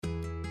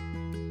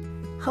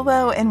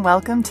Hello and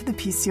welcome to the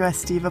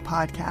PCOS Diva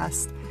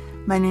podcast.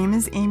 My name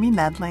is Amy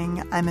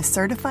Medling. I'm a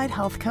certified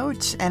health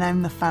coach and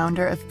I'm the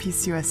founder of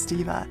PCOS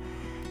Diva.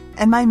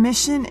 And my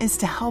mission is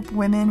to help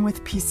women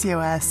with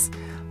PCOS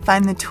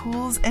find the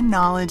tools and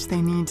knowledge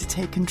they need to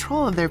take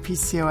control of their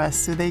PCOS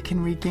so they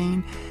can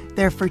regain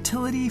their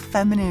fertility,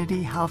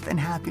 femininity, health, and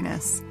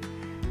happiness.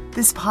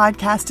 This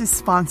podcast is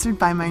sponsored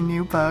by my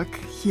new book,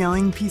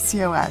 Healing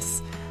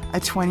PCOS, a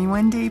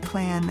 21-day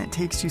plan that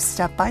takes you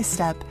step by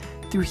step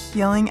through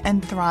healing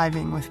and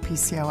thriving with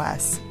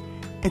PCOS.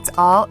 It's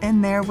all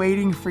in there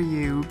waiting for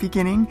you,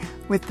 beginning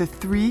with the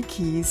 3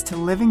 keys to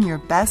living your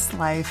best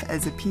life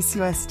as a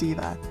PCOS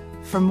diva.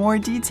 For more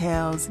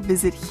details,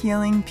 visit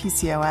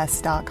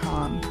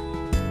healingpcos.com.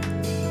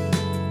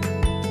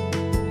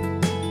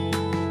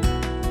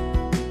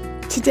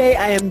 Today,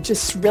 I am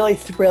just really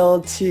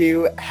thrilled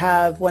to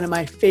have one of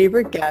my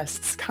favorite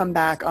guests come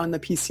back on the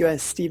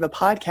PCOS Diva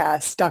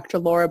podcast, Dr.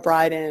 Laura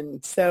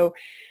Briden. So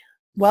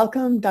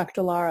welcome,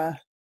 Dr. Laura.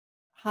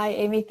 Hi,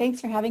 Amy.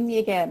 Thanks for having me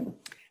again.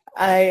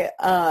 I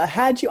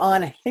had you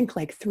on, I think,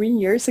 like 3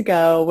 years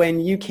ago when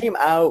you came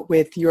out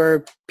with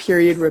your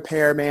period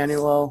repair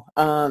manual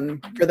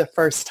for the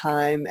first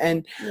time.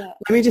 And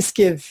let me just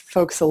give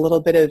folks a little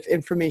bit of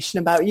information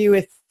about you.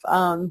 If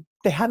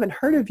they haven't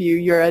heard of you,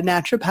 you're a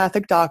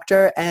naturopathic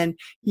doctor and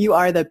you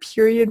are the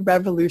period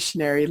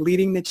revolutionary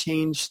leading the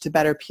change to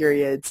better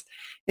periods.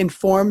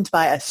 Informed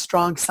by a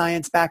strong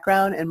science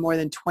background and more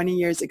than 20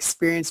 years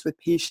experience with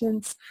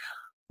patients,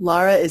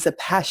 Laura is a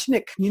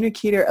passionate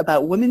communicator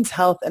about women's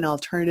health and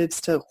alternatives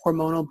to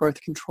hormonal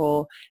birth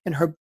control, and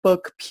her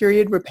book,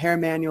 Period Repair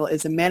Manual,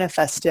 is a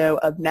manifesto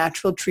of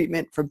natural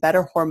treatment for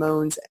better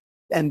hormones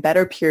and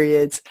better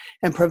periods,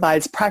 and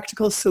provides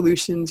practical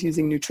solutions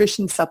using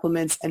nutrition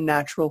supplements and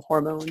natural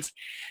hormones.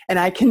 And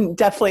I can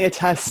definitely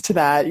attest to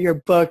that. Your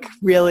book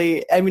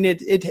really,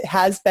 it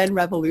has been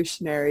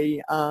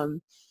revolutionary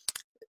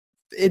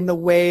in the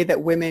way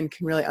that women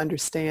can really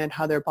understand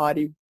how their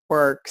body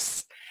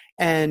works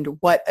and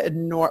what a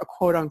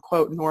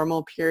quote-unquote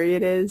normal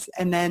period is,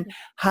 and then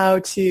how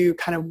to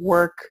kind of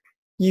work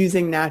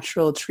using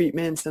natural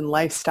treatments and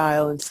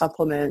lifestyle and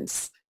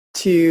supplements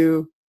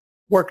to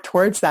work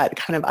towards that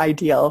kind of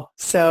ideal.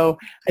 So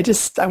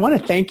I want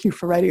to thank you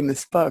for writing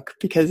this book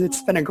because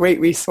it's been a great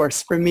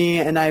resource for me,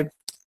 and I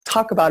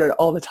talk about it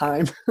all the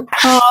time.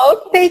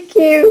 Oh, thank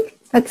you.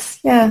 That's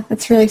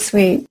really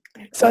sweet.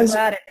 So I'm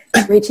glad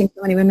it's reaching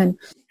so many women.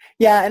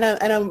 Yeah,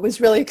 and I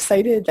was really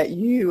excited that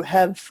you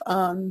have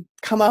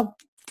come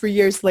up 3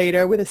 years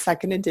later with a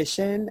second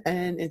edition,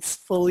 and it's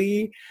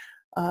fully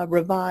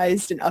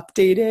revised and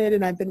updated,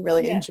 and I've been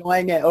really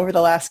enjoying it over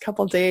the last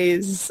couple of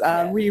days,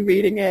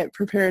 rereading it,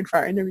 preparing for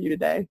our interview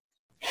today.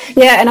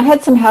 Yeah, and I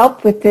had some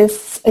help with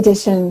this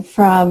edition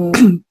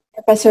from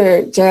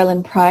Professor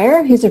Geraldine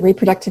Pryor, who's a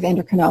reproductive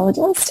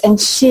endocrinologist, and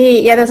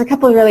there's a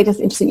couple of really just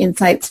interesting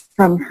insights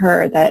from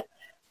her that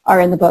are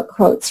in the book,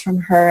 quotes from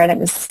her, and it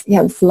was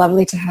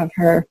lovely to have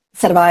her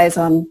set of eyes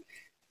on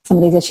some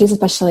of these issues,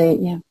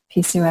 especially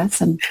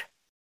PCOS. And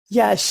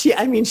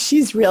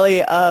she's really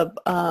a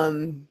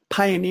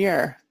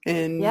pioneer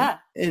in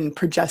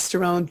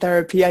progesterone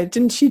therapy.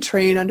 Didn't she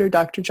train under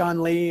Dr.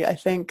 John Lee, I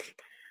think?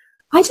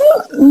 I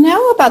don't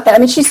know about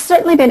that. She's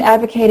certainly been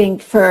advocating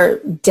for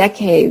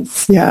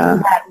decades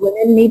that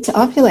women need to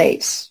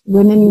ovulate.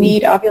 Women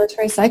need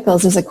ovulatory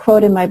cycles. There's a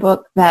quote in my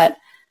book that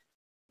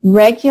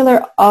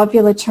regular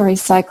ovulatory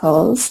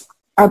cycles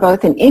are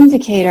both an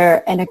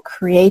indicator and a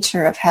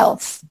creator of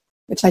health,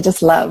 which I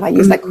just love. I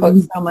use that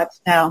quote so much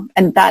now.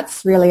 And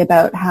that's really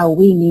about how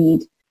we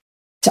need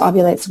to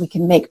ovulate so we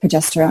can make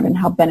progesterone and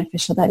how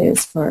beneficial that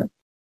is for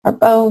our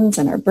bones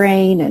and our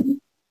brain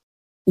and,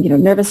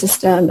 nervous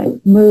system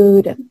and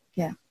mood. And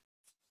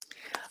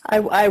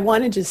I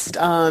want to just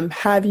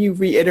have you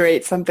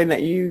reiterate something that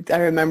I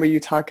remember you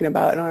talking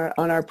about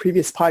on our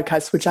previous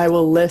podcast, which I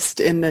will list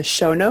in the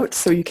show notes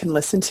so you can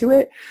listen to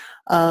it.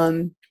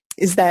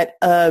 Is that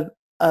a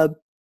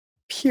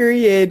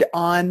period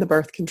on the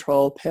birth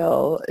control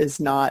pill is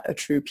not a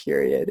true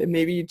period? And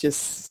maybe you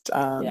just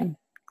kind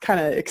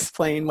of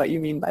explain what you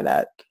mean by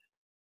that.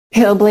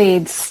 Pill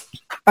bleeds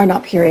are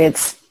not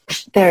periods.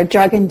 They're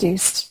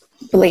drug-induced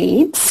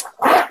bleeds,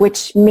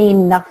 which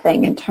mean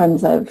nothing in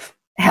terms of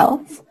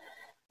health.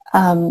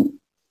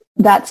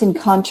 That's in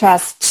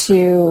contrast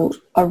to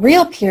a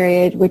real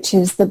period, which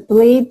is the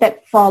bleed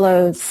that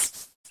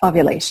follows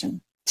ovulation,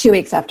 2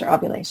 weeks after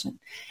ovulation.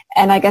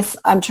 And I guess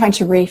I'm trying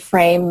to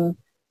reframe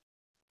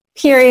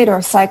period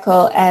or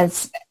cycle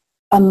as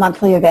a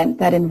monthly event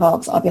that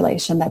involves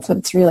ovulation. That's what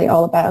it's really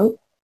all about.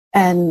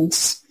 And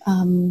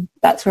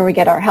that's where we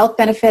get our health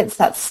benefits.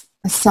 That's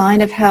a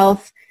sign of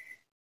health.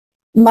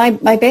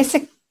 My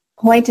basic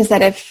point is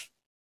that if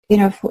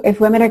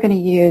women are going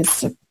to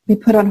be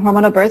put on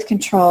hormonal birth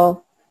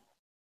control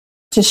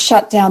to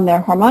shut down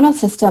their hormonal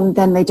system,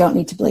 then they don't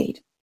need to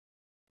bleed.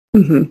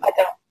 Mm-hmm.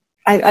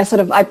 I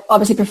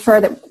obviously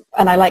prefer that,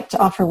 and I like to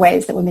offer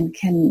ways that women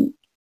can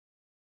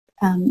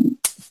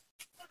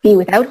be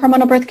without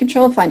hormonal birth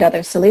control, find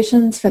other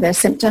solutions for their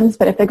symptoms.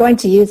 But if they're going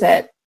to use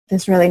it,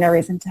 there's really no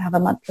reason to have a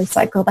monthly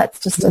cycle. That's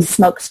just a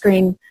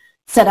smokescreen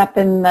set up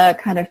in the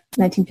kind of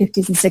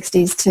 1950s and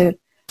 60s to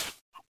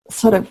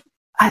sort of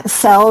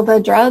sell the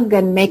drug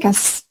and make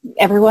us,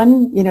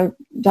 everyone,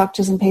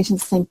 doctors and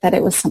patients, think that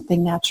it was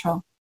something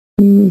natural.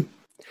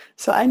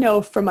 So I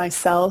know for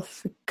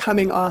myself,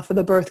 coming off of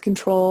the birth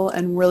control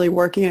and really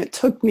working, it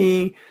took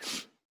me,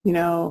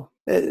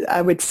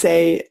 I would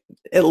say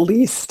at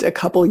least a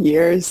couple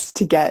years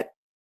to get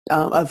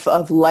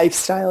of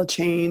lifestyle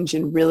change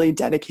and really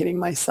dedicating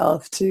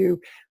myself to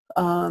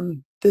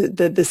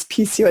this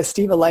PCOS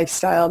diva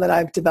lifestyle that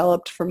I've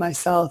developed for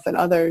myself and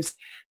others,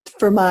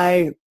 for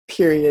my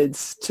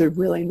periods to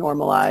really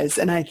normalize.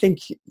 And I think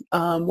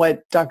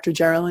what Dr.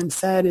 Geraldine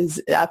said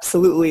is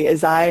absolutely,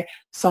 as I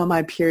saw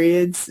my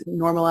periods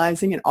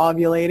normalizing and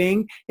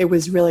ovulating, it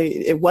was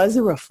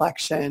a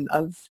reflection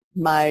of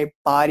my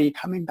body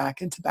coming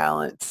back into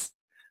balance.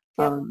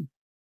 And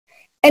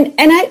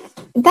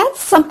that's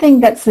something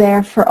that's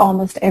there for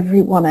almost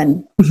every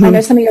woman. I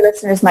know some of your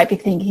listeners might be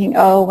thinking,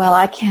 oh, well,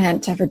 I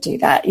can't ever do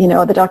that.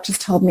 The doctors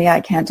told me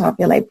I can't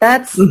ovulate.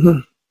 That's,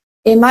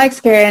 in my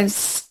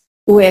experience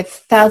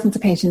with thousands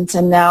of patients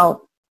and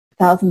now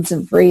thousands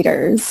of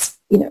readers,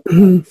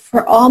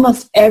 for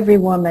almost every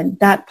woman,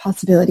 that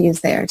possibility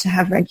is there to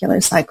have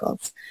regular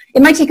cycles.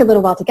 It might take a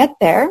little while to get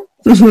there.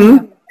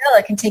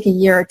 It can take a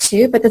year or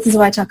two, but this is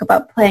why I talk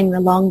about playing the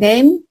long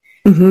game.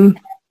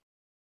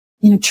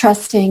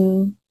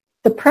 Trusting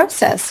the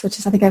process, which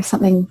is, I think I have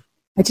something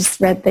I just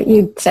read that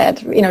you said,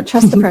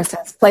 trust the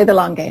process, play the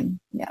long game.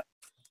 Yeah.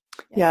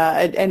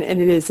 And it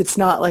is, it's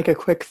not like a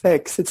quick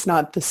fix. It's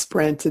not the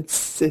sprint.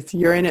 It's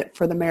you're in it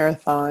for the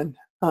marathon.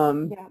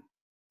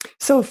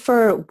 So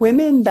for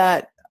women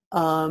that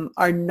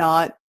are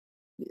not,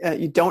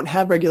 you don't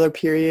have regular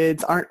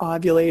periods, aren't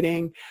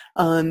ovulating,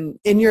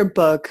 in your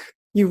book,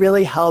 you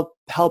really help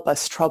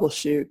us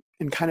troubleshoot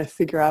and kind of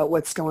figure out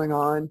what's going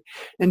on.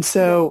 And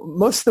so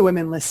most of the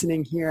women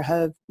listening here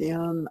have,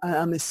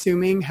 I'm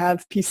assuming,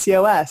 have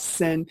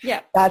PCOS, and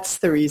that's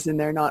the reason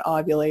they're not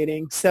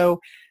ovulating. So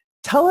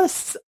tell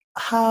us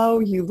how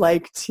you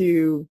like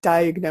to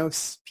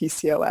diagnose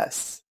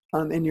PCOS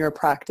in your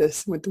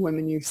practice with the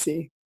women you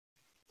see.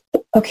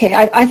 Okay,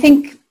 I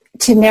think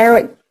to narrow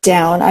it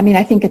down,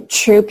 I think a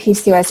true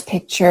PCOS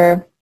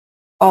picture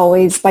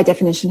always, by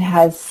definition,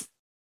 has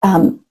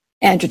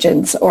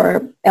androgens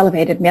or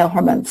elevated male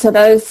hormones. So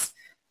those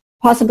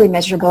possibly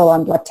measurable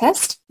on blood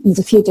test. There's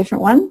a few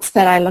different ones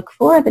that I look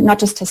for, but not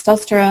just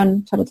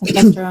testosterone, total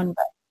testosterone,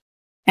 but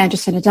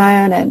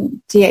androstenedione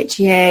and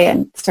DHEA,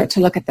 and start to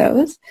look at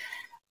those.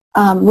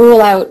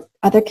 Rule out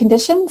other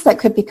conditions that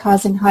could be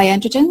causing high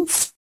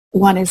androgens.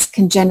 One is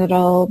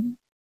congenital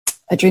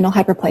adrenal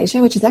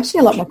hyperplasia, which is actually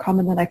a lot more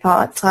common than I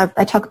thought. So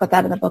I talk about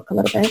that in the book a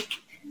little bit.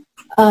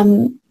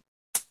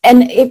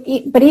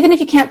 But even if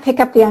you can't pick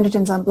up the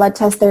androgens on blood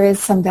tests, there is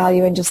some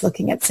value in just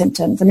looking at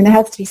symptoms. There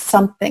has to be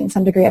some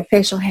degree of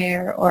facial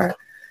hair, or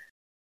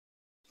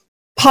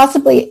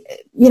possibly,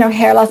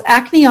 hair loss.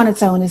 Acne on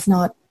its own is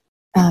not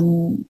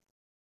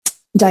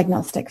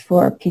diagnostic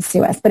for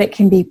PCOS, but it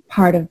can be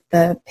part of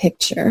the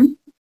picture.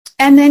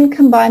 And then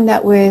combine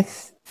that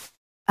with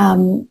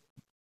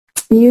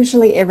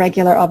usually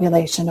irregular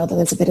ovulation, although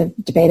there's a bit of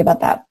debate about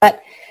that.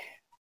 But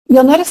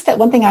you'll notice that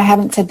one thing I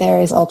haven't said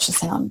there is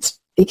ultrasound.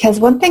 Because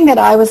one thing that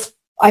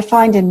I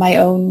find in my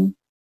own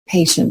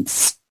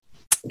patients,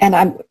 and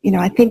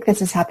I think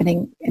this is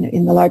happening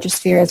in the larger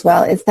sphere as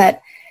well, is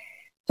that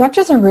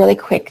doctors are really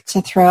quick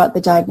to throw out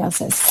the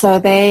diagnosis. So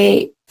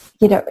they're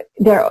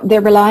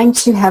relying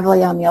too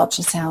heavily on the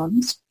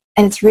ultrasound.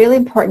 And it's really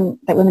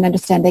important that women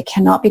understand they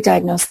cannot be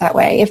diagnosed that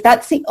way. If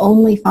that's the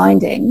only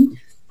finding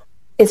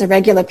is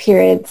irregular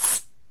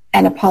periods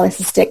and a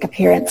polycystic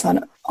appearance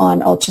on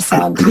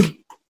ultrasound,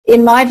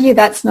 in my view,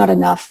 that's not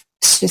enough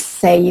to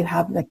say you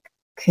have the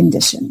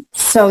condition.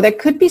 So there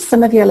could be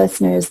some of your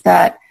listeners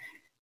that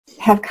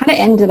have kind of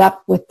ended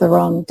up with the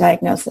wrong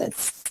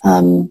diagnosis.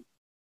 And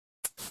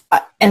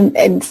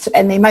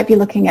they might be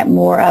looking at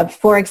more of,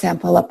 for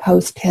example, a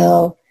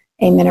post-pill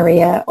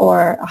amenorrhea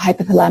or a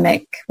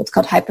what's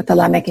called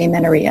hypothalamic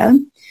amenorrhea,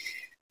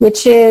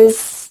 which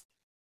is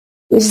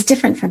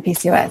different from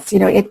PCOS.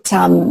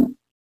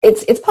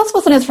 It's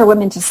possible sometimes for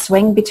women to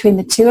swing between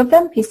the two of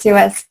them,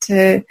 PCOS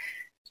to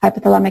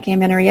hypothalamic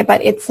amenorrhea,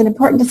 but it's an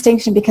important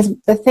distinction because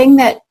the thing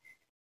that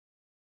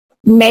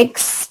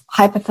makes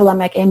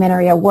hypothalamic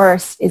amenorrhea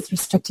worse is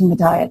restricting the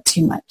diet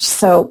too much.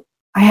 So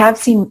I have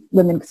seen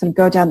women sort of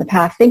go down the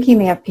path thinking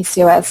they have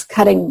PCOS,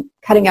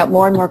 cutting out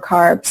more and more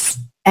carbs,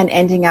 and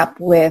ending up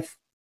with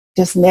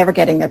just never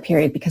getting their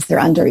period because they're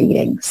under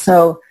eating.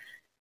 So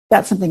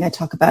that's something I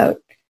talk about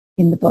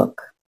in the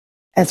book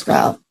as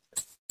well.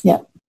 Yeah.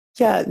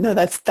 Yeah, no,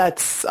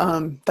 that's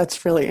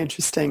really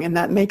interesting, and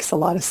that makes a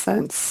lot of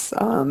sense.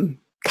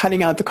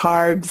 Cutting out the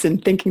carbs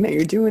and thinking that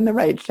you're doing the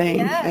right thing,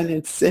 and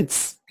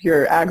it's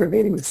you're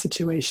aggravating the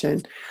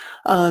situation.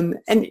 And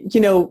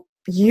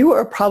you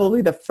are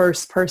probably the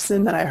first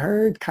person that I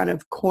heard kind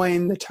of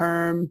coin the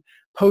term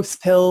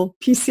post-pill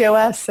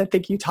PCOS. I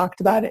think you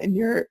talked about it in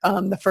your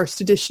the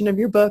first edition of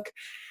your book.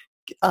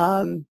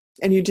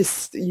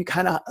 you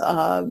kind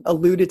of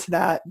alluded to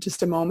that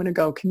just a moment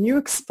ago. Can you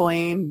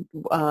explain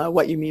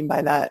what you mean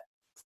by that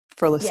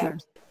for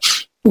listeners?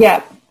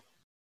 Yeah.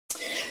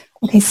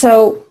 Okay,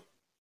 so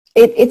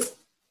it's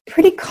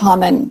pretty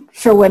common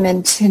for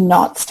women to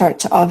not start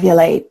to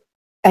ovulate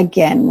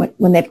again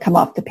when they've come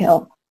off the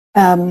pill.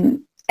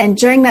 And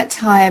during that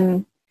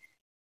time,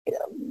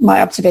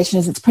 my observation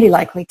is it's pretty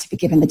likely to be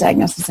given the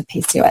diagnosis of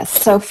PCOS.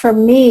 So for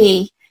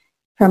me,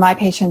 for my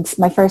patients,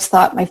 my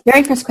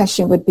very first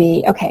question would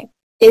be, okay,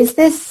 is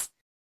this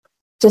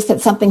just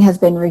that something has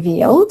been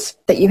revealed,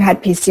 that you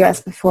had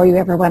PCOS before you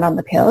ever went on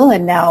the pill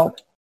and now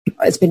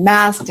it's been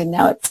masked and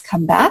now it's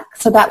come back?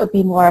 So that would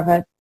be more of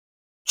a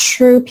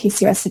true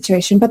PCOS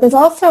situation. But there's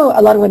also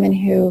a lot of women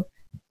who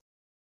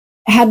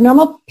had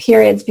normal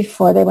periods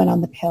before they went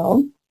on the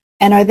pill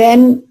and are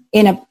then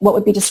in what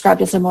would be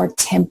described as a more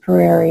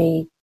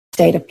temporary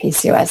state of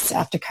PCOS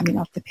after coming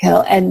off the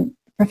pill. And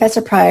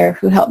Professor Pryor,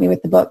 who helped me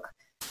with the book,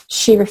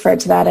 she referred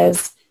to that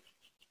as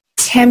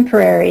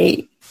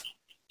temporary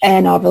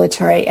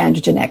anovulatory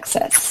androgen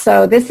excess.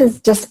 So this is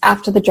just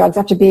after the drugs,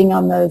 after being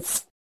on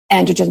those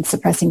androgen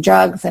suppressing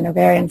drugs and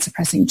ovarian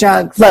suppressing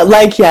drugs. But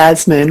like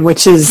Yasmin,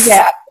 which is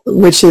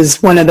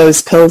one of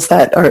those pills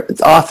that are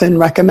often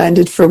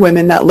recommended for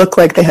women that look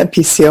like they have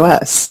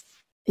PCOS.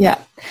 Yeah.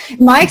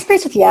 My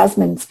experience with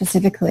Yasmin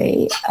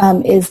specifically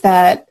is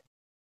that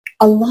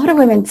a lot of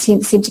women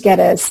seem to get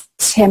a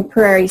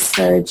temporary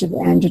surge of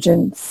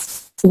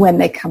androgens when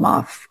they come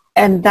off.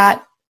 And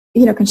that,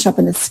 can show up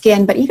in the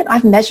skin. But even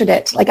I've measured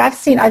it. Like I've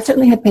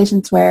certainly had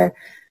patients where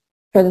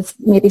for this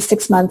maybe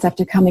 6 months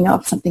after coming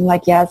off something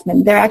like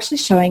Yasmin, they're actually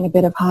showing a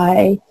bit of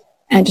high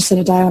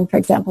androstenedione, for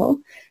example.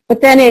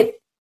 But then it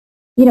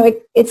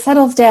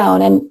settles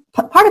down. And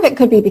part of it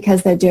could be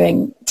because they're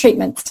doing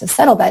treatments to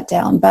settle that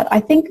down. But I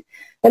think,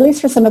 at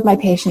least for some of my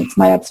patients,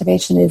 my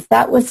observation is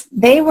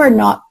they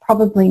were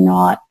probably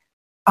not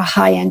a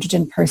high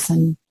androgen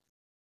person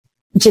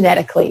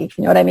genetically, if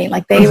you know what I mean.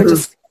 Like they were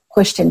just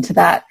pushed into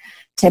that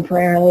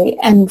temporarily.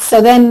 And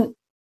so then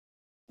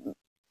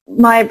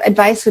my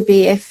advice would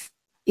be if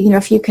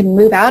you can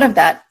move out of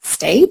that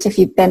state, if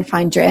you then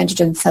find your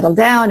androgen settle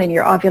down and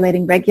you're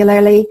ovulating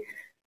regularly,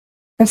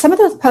 for some of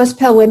those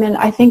post-pill women,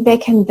 I think they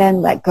can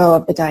then let go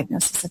of the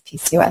diagnosis of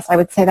PCOS. I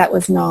would say that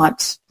was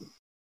not,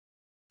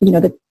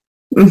 the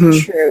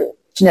true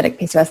genetic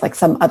PCOS like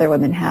some other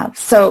women have.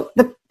 So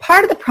the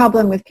part of the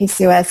problem with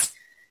PCOS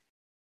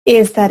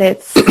is that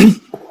it's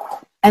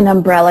an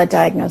umbrella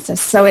diagnosis.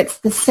 So it's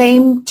the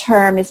same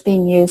term is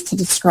being used to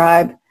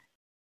describe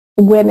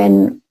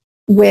women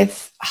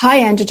with high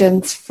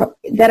androgens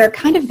that are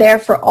kind of there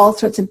for all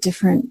sorts of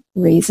different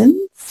reasons,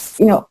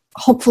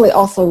 hopefully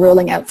also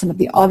ruling out some of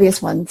the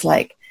obvious ones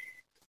like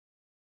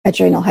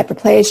adrenal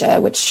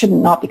hyperplasia, which should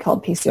not be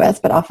called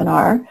PCOS, but often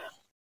are.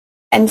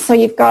 And so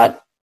you've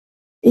got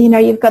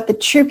the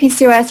true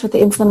PCOS with the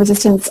insulin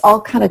resistance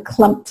all kind of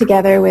clumped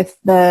together with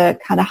the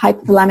kind of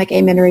hypothalamic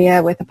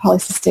amenorrhea with a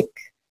polycystic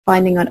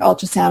finding on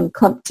ultrasound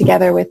clumped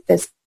together with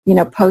this,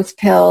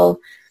 post-pill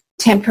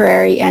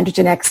temporary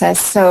androgen excess.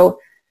 So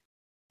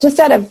just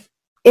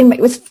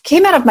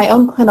came out of my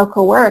own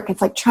clinical work.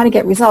 It's like trying to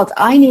get results.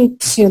 I need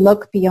to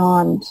look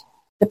beyond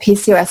the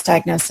PCOS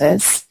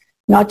diagnosis,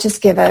 not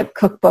just give a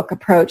cookbook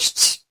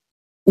approach,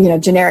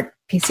 generic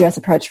PCOS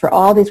approach for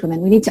all these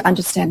women. We need to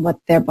understand what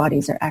their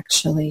bodies are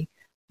actually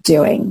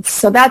doing.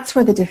 So that's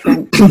where the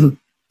different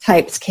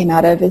types came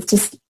out of. It's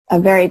just a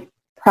very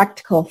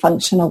practical,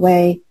 functional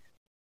way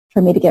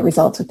for me to get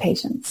results with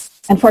patients.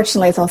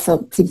 Unfortunately, it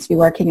also seems to be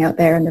working out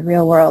there in the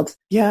real world.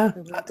 Yeah,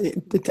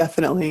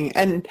 definitely.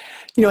 And,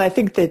 I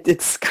think that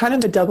it's kind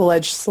of a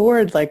double-edged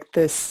sword, like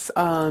this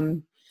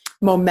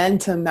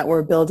momentum that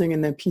we're building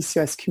in the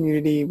PCOS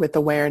community with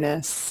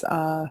awareness.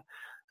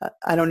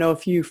 I don't know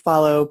if you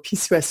follow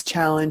PCOS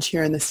Challenge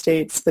here in the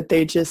States, but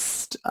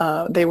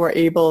they were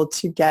able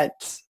to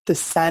get the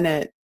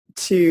Senate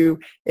to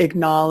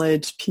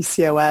acknowledge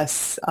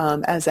PCOS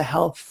as a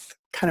health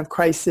kind of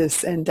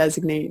crisis and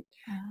designate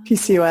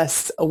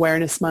PCOS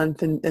Awareness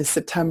Month in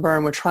September.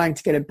 And we're trying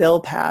to get a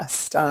bill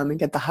passed and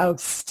get the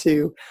House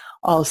to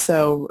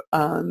also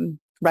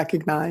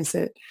recognize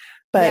it.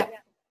 But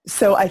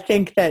so I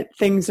think that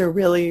things are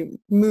really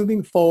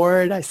moving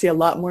forward. I see a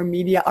lot more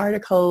media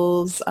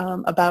articles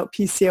about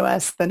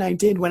PCOS than I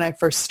did when I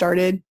first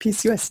started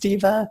PCOS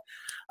Diva.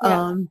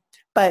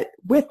 But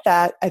with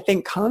that, I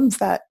think comes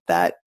that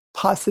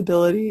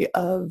possibility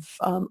of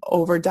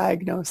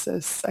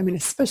overdiagnosis. I mean,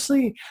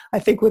 especially I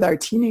think with our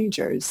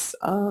teenagers.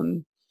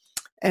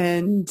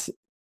 And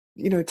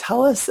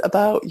tell us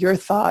about your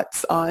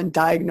thoughts on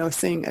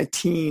diagnosing a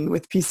teen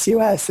with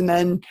PCOS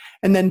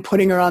and then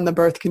putting her on the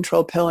birth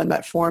control pill and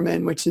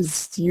metformin, which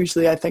is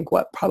usually, I think,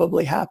 what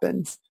probably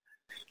happens.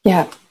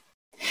 Yeah.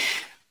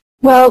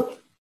 Well,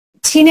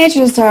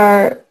 teenagers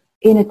are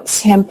in a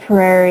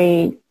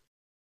temporary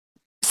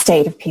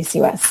state of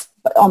PCOS,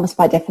 almost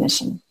by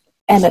definition.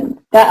 And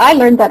I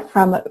learned that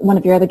from one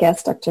of your other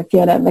guests, Dr.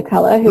 Fiona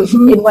McCullough,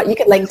 who in what you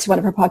could link to one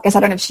of her podcasts.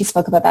 I don't know if she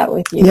spoke about that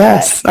with you.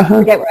 Yes. I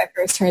forget where I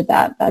first heard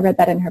that. I read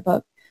that in her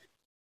book.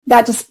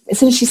 that just, as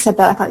soon as she said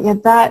that, I thought, yeah,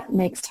 that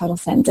makes total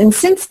sense. And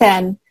since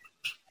then,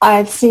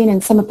 I've seen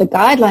in some of the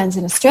guidelines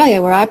in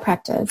Australia where I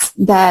practice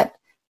that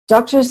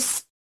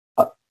doctors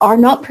are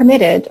not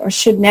permitted or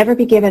should never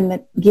be giving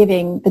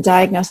the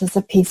diagnosis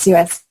of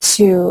PCOS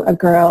to a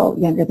girl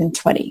younger than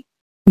 20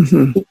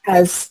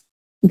 because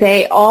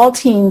all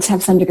teens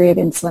have some degree of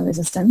insulin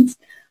resistance.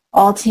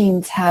 All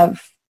teens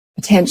have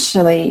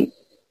potentially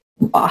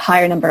a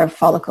higher number of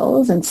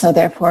follicles and so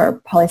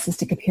therefore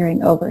polycystic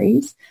appearing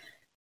ovaries.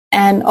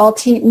 And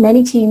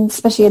many teens,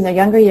 especially in their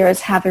younger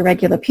years, have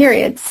irregular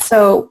periods.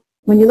 So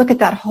when you look at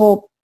that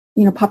whole,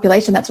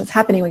 population, that's what's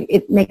happening.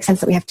 It makes sense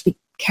that we have to be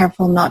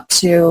careful not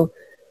to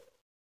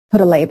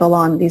put a label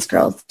on these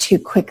girls too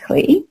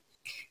quickly.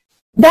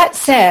 That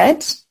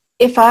said,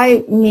 if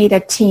I meet a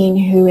teen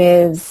who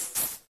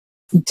is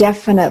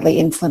definitely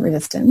insulin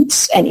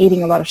resistant and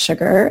eating a lot of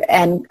sugar,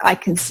 and I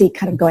can see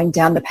kind of going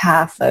down the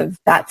path of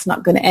that's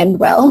not going to end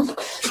well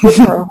for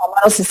her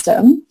hormonal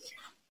system,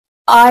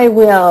 I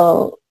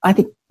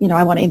think,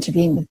 I want to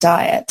intervene with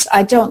diet.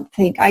 I'm not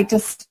totally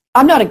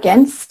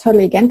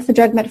against the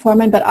drug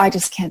metformin, but I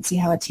just can't see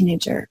how a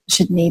teenager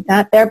should need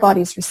that. Their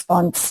bodies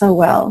respond so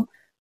well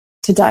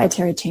to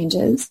dietary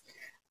changes.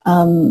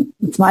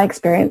 It's my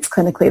experience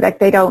clinically, like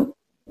they don't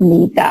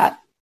need that.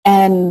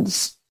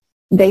 And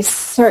they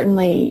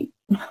certainly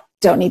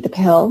don't need the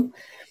pill.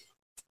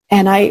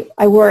 And I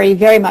worry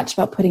very much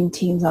about putting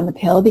teens on the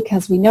pill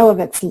because we know of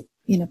its,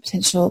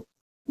 potential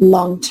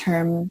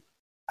long-term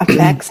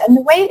effects and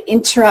the way it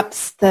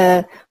interrupts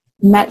the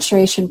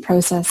maturation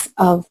process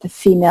of the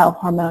female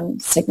hormone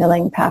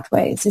signaling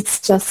pathways. It's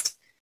just,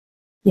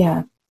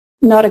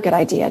 not a good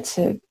idea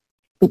to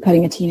be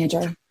putting a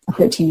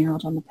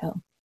 13-year-old on the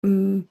pill.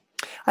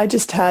 I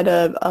just had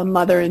a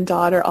mother and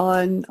daughter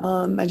on.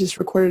 I just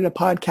recorded a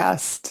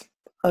podcast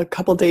a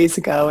couple days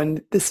ago,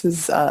 and this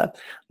was a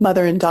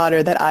mother and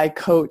daughter that I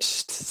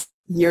coached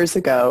years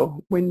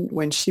ago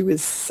when she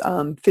was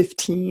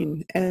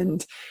 15,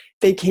 and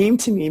they came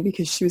to me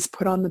because she was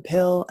put on the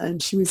pill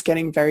and she was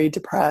getting very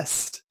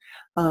depressed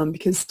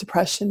because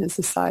depression is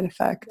a side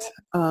effect.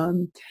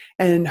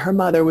 And her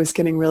mother was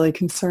getting really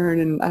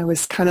concerned, and I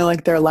was kind of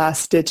like their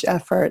last-ditch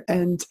effort.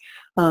 And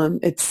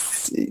and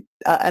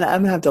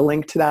I'm going to have to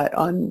link to that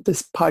on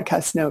this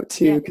podcast note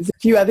too, because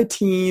if you have a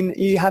teen,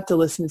 you have to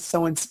listen. It's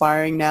so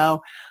inspiring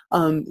now.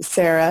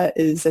 Sarah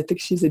I think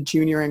she's a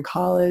junior in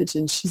college,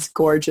 and she's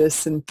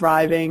gorgeous and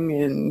thriving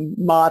and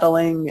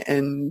modeling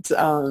and,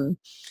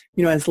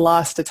 has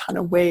lost a ton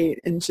of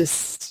weight and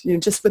just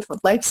with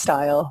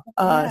lifestyle,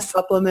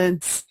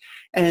 supplements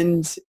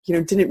and,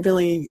 didn't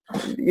really,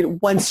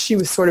 once she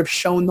was sort of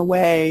shown the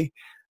way,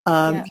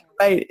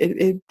 right,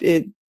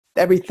 it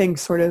everything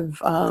sort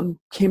of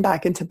came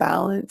back into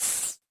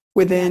balance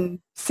within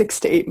 6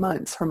 to 8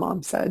 months, her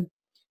mom said.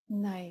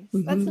 Nice.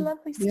 That's a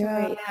lovely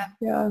story.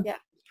 Yeah.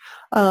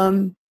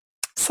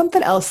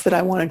 Something else that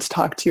I wanted to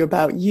talk to you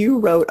about, you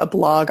wrote a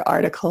blog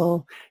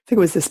article, I think it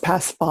was this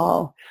past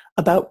fall,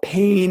 about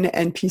pain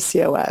and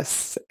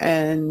PCOS,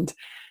 and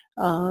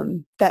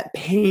that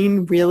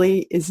pain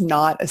really is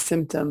not a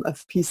symptom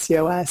of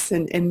PCOS.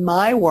 And in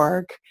my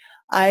work,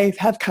 I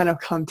have kind of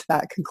come to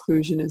that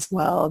conclusion as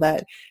well,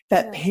 that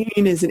pain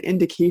is an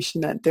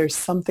indication that there's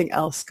something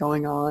else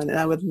going on. And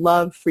I would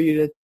love for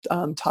you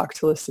to talk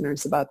to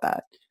listeners about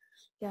that.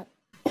 Yeah.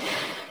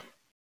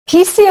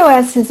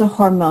 PCOS is a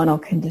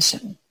hormonal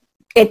condition.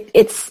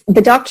 It's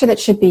the doctor that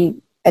should be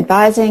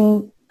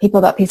advising people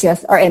about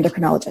PCOS are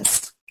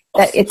endocrinologists.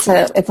 That it's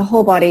a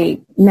whole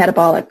body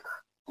metabolic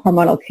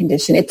hormonal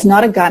condition. It's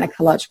not a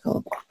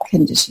gynecological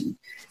condition.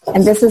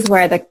 And this is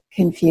where the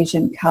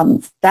confusion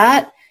comes.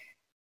 That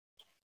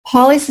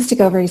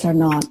polycystic ovaries are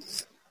not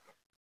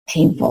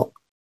painful.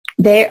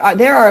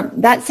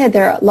 That said,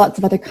 there are lots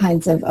of other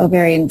kinds of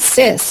ovarian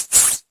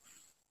cysts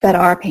that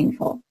are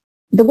painful.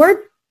 The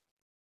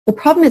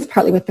problem is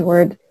partly with the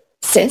word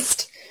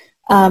cyst,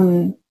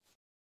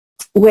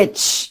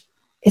 which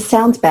it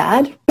sounds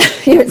bad.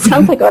 It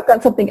sounds like I've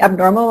got something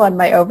abnormal on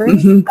my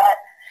ovaries, but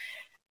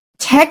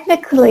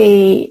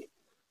technically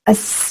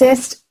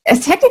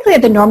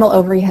the normal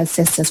ovary has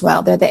cysts as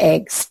well. They're the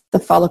eggs, the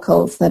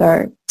follicles that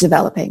are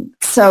developing.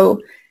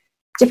 So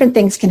different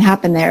things can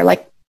happen there.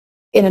 Like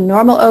in a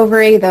normal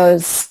ovary,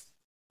 those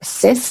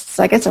cysts,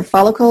 I guess, or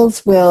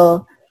follicles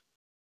will,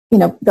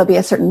 there'll be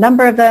a certain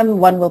number of them.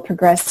 One will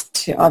progress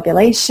to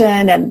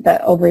ovulation and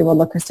the ovary will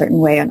look a certain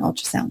way on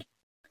ultrasound.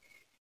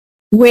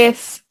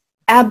 With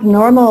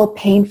abnormal,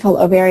 painful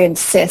ovarian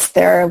cysts,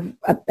 there are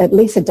at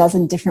least a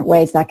dozen different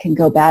ways that can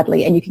go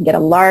badly, and you can get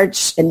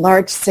enlarged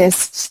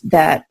cyst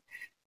that,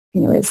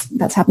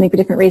 that's happening for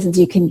different reasons.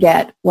 You can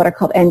get what are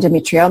called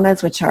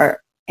endometriomas, which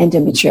are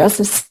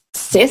endometriosis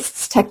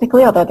cysts,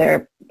 technically, although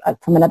they're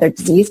from another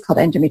disease called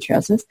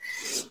endometriosis.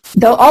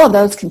 Though all of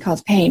those can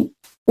cause pain.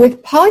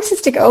 With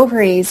polycystic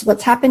ovaries,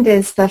 what's happened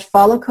is the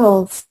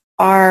follicles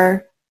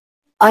are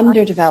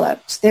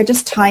underdeveloped. They're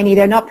just tiny.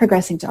 They're not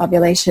progressing to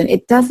ovulation.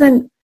 It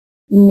doesn't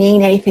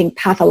mean anything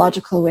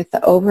pathological with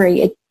the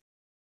ovary,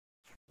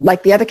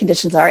 like the other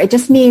conditions are. It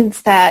just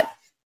means that,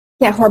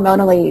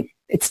 hormonally,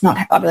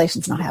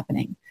 ovulation's not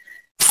happening.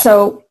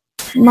 So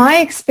my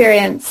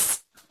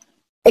experience,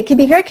 it can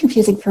be very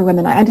confusing for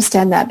women. I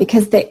understand that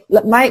because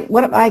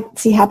what I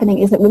see happening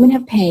is that women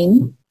have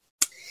pain.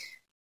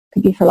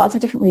 Could be for lots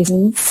of different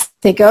reasons.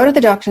 They go to the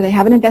doctor, they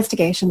have an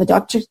investigation, the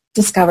doctor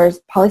discovers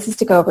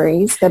polycystic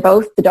ovaries. They're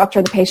both, the doctor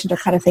and the patient are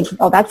kind of thinking,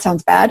 oh, that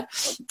sounds bad.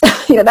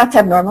 That's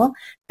abnormal.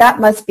 That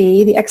must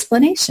be the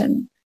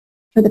explanation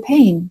for the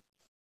pain.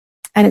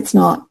 And it's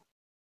not.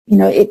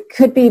 It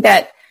could be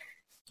that,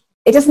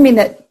 it doesn't mean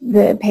that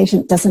the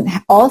patient doesn't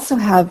also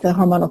have the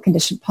hormonal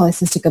condition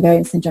polycystic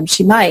ovarian syndrome.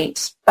 She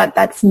might, but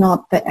that's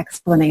not the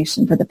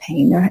explanation for the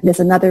pain. There's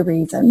another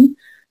reason.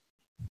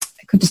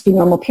 Could just be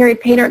normal period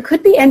pain, or it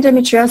could be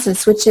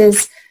endometriosis, which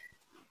is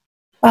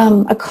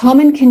a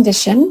common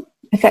condition,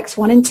 affects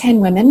 1 in 10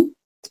 women.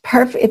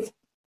 It's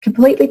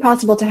completely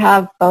possible to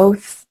have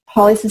both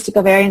polycystic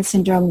ovarian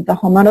syndrome, the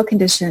hormonal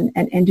condition,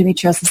 and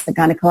endometriosis, the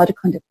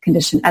gynecological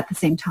condition, at the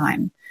same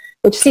time,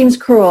 which seems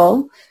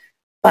cruel,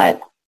 but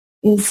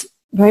is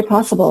very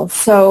possible.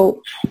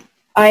 So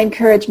I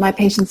encourage my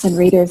patients and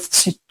readers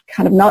to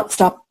kind of not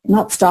stop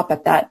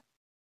at that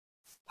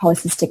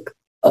polycystic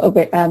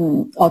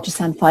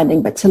ultrasound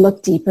finding, but to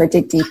look deeper,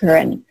 dig deeper,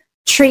 and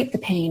treat the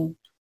pain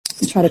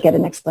and try to get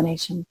an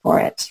explanation for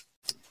it.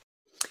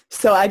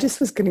 So I just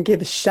was going to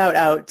give a shout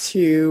out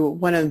to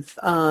one of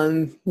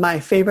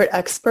my favorite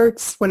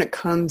experts when it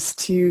comes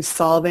to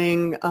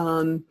solving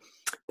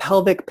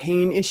pelvic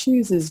pain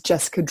issues is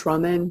Jessica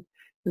Drummond.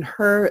 And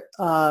her,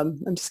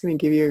 I'm just going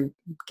to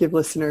give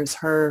listeners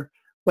her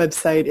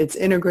website. It's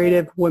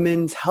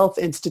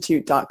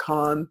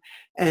integrativewomenshealthinstitute.com.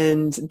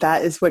 And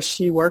that is what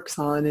she works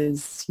on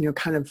is,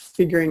 kind of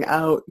figuring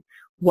out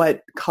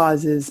what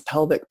causes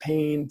pelvic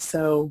pain.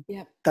 So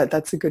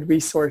that's a good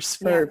resource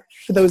for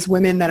those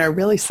women that are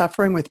really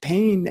suffering with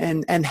pain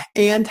and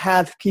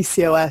have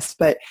PCOS,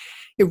 but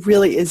it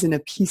really isn't a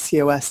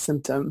PCOS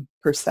symptom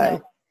per se. Yeah.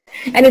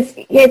 And it's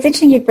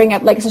interesting you bring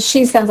up, so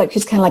she sounds like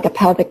she's kind of like a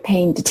pelvic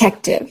pain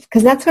detective,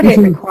 because that's what it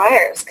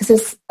requires,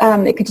 because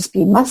it could just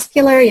be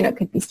muscular, it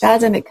could be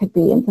spasm, it could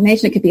be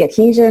inflammation, it could be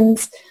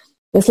adhesions.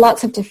 There's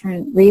lots of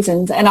different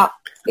reasons. And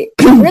it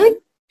really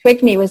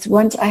twigged me was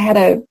once I had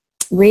a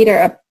reader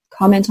a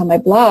comment on my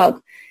blog.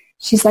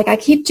 She's like, I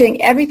keep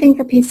doing everything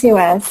for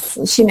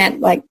PCOS. She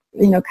meant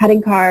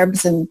cutting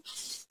carbs and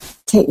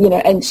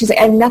and she's like,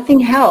 and nothing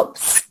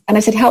helps. And I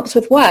said, helps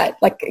with what?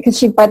 Because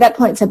she by that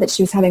point said that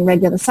she was having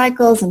regular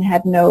cycles and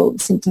had no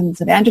symptoms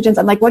of androgens.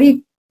 I'm like, what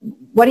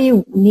are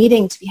you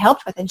needing to be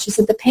helped with? And she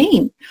said, the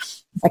pain.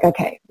 It's like,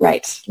 okay,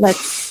 right.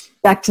 Let's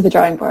back to the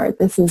drawing board.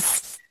 This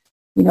is,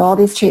 all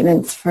these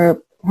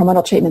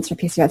hormonal treatments for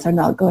PCOS are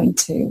not going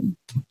to.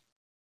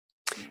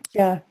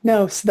 Yeah,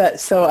 no.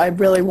 So I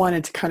really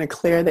wanted to kind of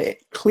clear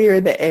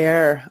the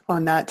air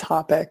on that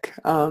topic.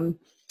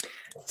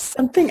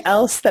 Something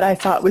else that I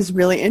thought was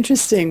really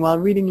interesting while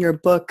reading your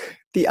book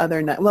the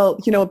other night. Well,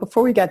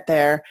 before we get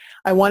there,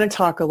 I want to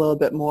talk a little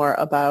bit more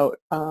about,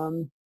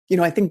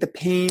 I think the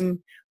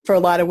pain for a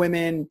lot of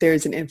women,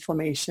 there's an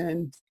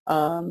inflammation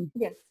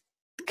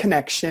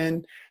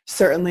connection.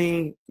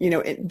 Certainly,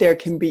 there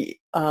can be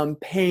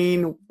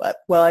pain.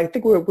 Well, I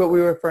think what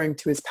we're referring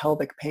to is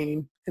pelvic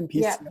pain in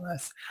PCOS. Yeah.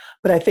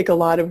 But I think a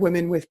lot of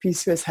women with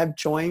PCOS have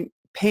joint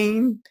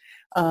pain,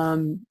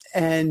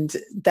 and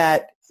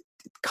that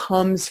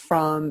comes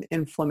from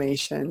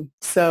inflammation.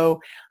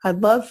 So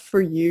I'd love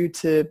for you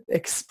to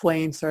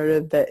explain sort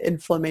of the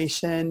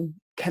inflammation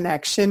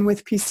connection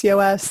with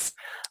PCOS.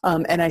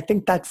 And I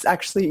think that's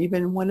actually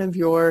even one of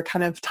your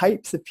kind of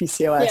types of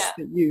PCOS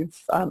that you've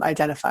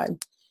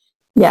identified.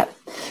 Yeah.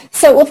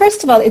 So, well,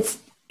 first of all, it's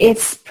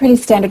pretty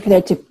standard for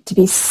there to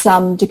be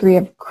some degree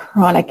of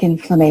chronic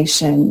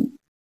inflammation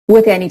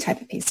with any type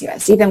of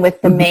PCOS, even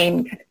with the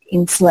main kind of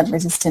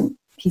insulin-resistant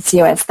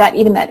PCOS. That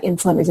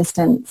insulin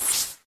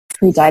resistance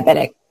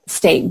pre-diabetic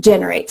state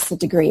generates the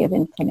degree of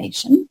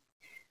inflammation.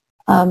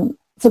 So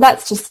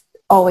that's just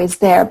always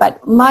there.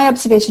 But my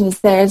observation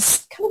is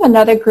there's kind of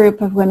another group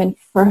of women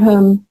for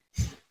whom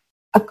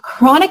a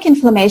chronic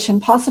inflammation,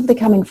 possibly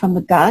coming from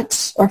the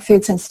gut or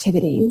food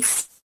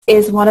sensitivities,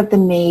 is one of the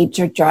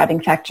major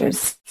driving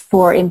factors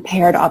for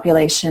impaired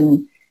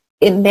ovulation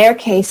in their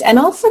case, and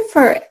also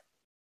for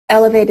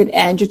elevated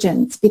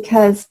androgens,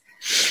 because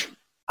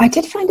I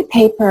did find a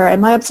paper,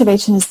 and my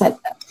observation is that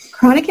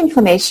chronic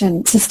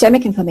inflammation,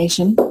 systemic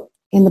inflammation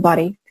in the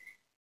body,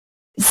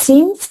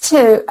 seems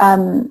to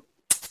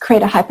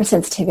create a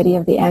hypersensitivity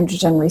of the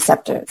androgen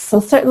receptors. So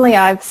certainly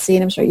I've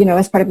seen, I'm sure,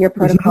 as part of your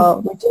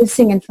protocol,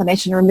 reducing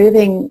inflammation,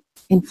 removing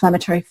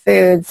inflammatory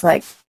foods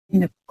like,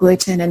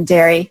 gluten and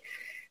dairy,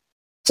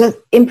 just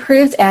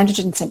improves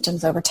androgen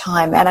symptoms over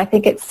time. And I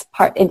think it's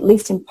at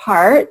least in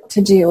part,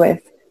 to do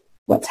with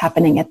what's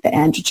happening at the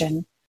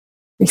androgen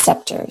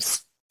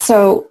receptors.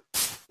 So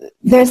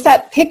there's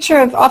that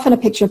often a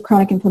picture of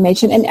chronic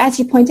inflammation. And as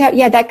you point out,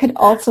 that could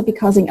also be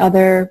causing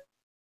other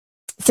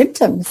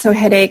symptoms. So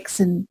headaches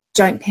and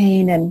joint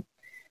pain, and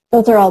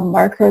those are all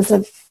markers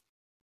of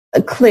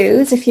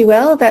clues, if you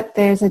will, that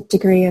there's a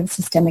degree of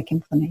systemic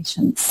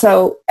inflammation.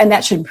 So, and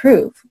that should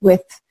improve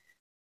with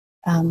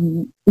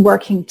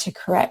working to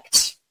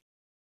correct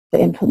the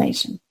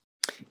inflammation.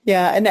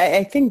 Yeah, and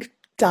I think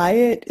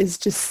diet is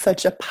just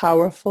such a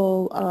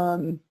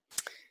powerful,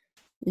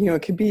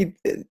 it could be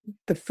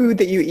the food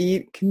that you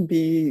eat can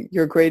be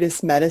your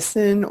greatest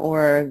medicine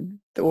or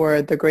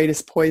the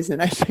greatest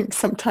poison, I think,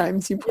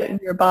 sometimes you put in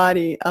your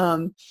body.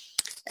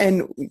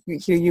 And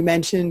you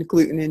mentioned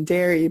gluten and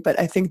dairy, but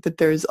I think that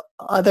there's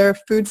other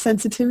food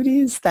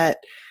sensitivities that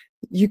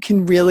you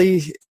can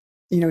really,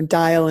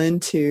 dial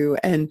into.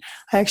 And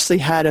I actually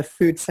had a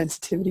food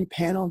sensitivity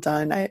panel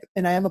done. I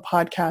have a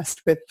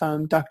podcast with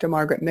Dr.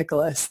 Margaret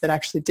Nicholas that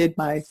actually did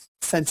my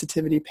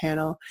sensitivity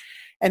panel.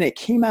 And it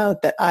came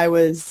out that I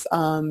was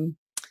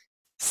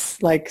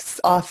like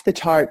off the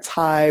charts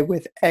high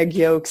with egg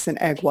yolks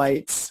and egg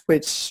whites,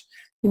 which,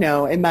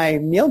 in my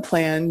meal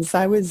plans,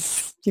 I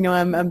was,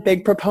 I'm a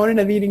big proponent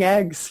of eating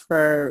eggs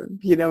for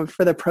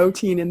the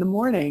protein in the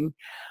morning.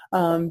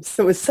 So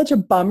it was such a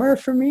bummer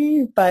for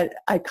me, but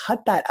I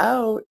cut that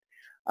out.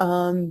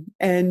 And,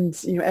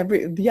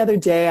 the other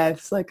day I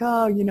was like,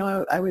 I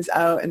was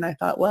out and I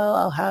thought, well,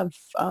 I'll have,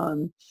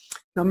 I'm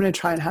going to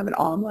try and have an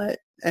omelet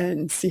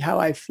and see how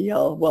I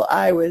feel. Well,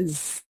 I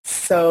was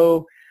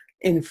so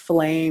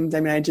inflamed. I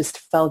mean, I just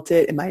felt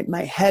it and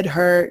my head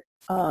hurt.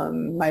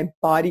 My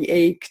body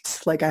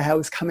ached like I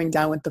was coming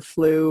down with the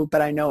flu,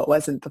 but I know it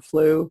wasn't the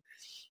flu.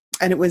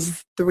 And it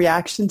was the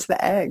reaction to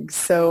the eggs.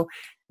 So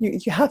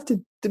you have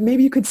to,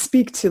 maybe you could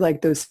speak to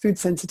like those food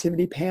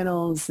sensitivity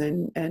panels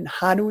and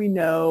how do we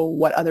know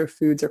what other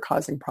foods are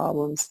causing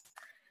problems?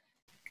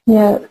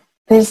 Yeah,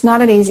 there's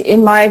not an easy,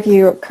 in my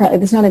view, currently,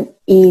 there's not an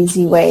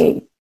easy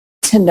way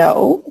to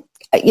know.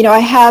 I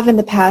have in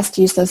the past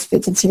used those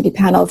food sensitivity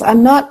panels.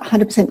 I'm not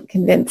 100%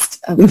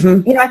 convinced of,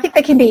 I think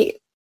they can be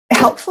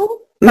helpful,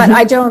 but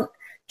I don't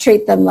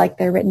treat them like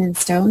they're written in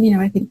stone.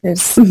 I think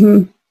there's,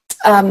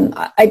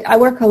 I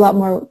work a lot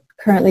more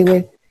currently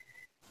with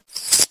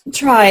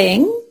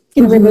trying,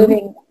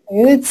 removing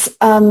foods.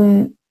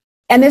 And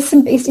there's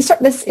some, you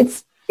start this,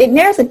 it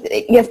narrows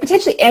it, yes,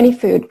 potentially any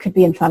food could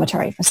be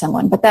inflammatory for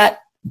someone, but that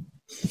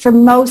for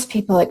most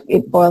people,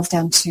 it boils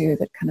down to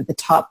the kind of the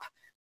top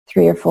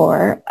 3 or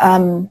 4.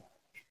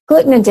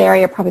 Gluten and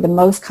dairy are probably the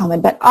most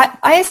common, but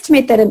I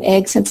estimate that an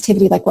egg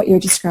sensitivity like what you're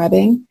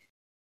describing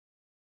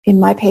in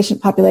my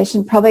patient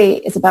population probably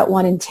is about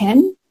 1 in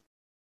 10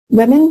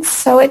 women.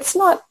 So it's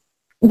not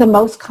the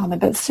most common,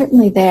 but it's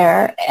certainly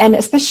there. And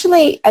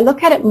especially, I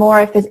look at it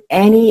more if there's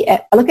any,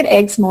 I look at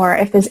eggs more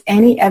if there's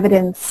any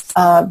evidence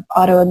of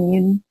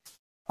autoimmunity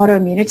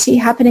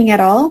happening at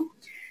all.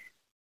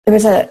 There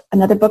was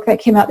another book that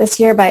came out this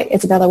year by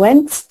Isabella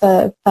Wentz,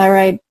 the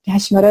thyroid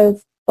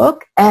Hashimoto's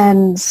book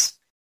and the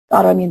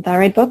autoimmune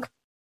thyroid book.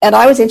 And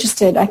I was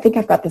interested, I think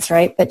I've got this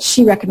right, that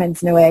she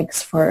recommends no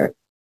eggs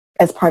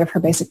as part of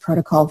her basic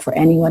protocol for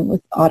anyone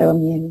with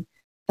autoimmune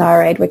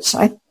thyroid, which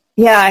I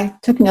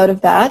took note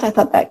of that. I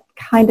thought that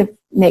kind of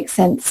makes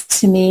sense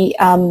to me.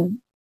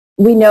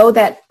 We know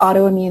that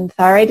autoimmune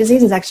thyroid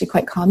disease is actually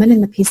quite common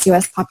in the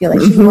PCOS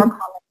population, more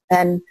common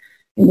than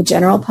in the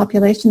general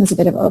population. There's a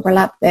bit of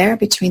overlap there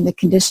between the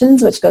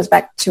conditions, which goes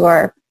back to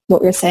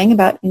what we were saying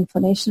about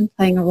inflammation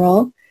playing a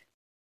role.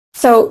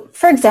 So,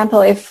 for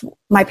example, if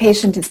my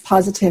patient is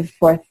positive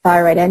for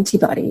thyroid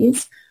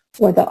antibodies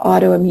or the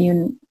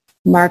autoimmune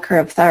marker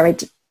of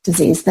thyroid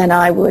disease, then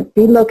I would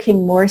be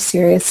looking more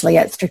seriously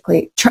at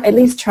at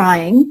least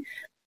trying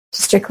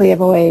to strictly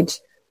avoid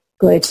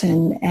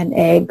gluten and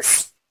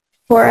eggs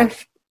for a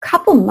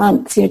couple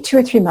months, 2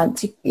 or 3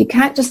 months. You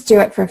can't just do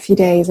it for a few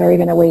days or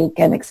even a week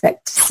and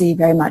expect to see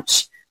very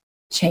much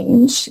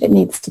change. It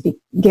needs to be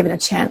given a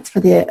chance for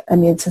the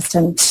immune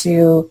system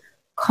to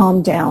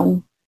calm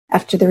down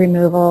after the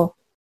removal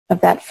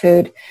of that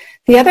food.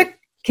 The other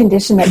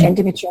condition that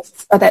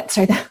endometriosis,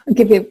 I'm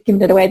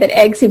giving it away, that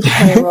eggs seem to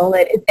play a role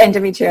in is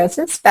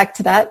endometriosis. Back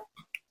to that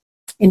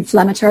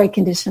inflammatory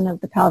condition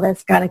of the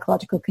pelvis,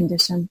 gynecological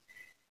condition,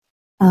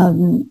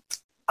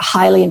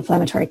 highly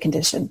inflammatory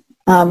condition,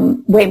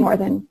 way more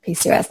than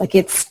PCOS. Like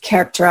it's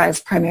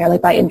characterized primarily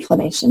by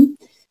inflammation.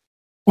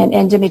 And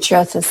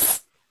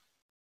endometriosis,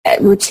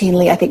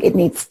 routinely, I think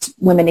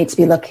women need to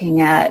be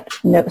looking at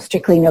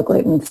strictly no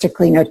gluten,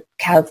 strictly no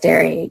cow's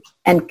dairy,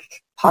 and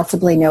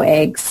possibly no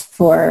eggs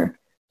for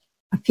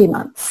a few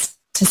months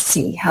to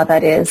see how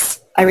that is.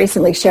 I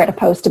recently shared a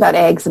post about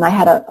eggs and I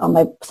had on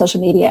my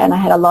social media, and I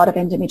had a lot of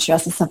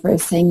endometriosis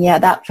sufferers saying,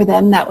 that for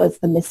them, that was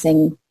the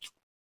missing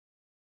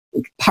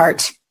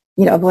part.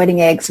 Avoiding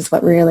eggs is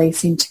what really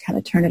seemed to kind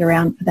of turn it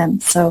around for them.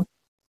 So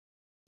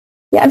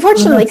yeah,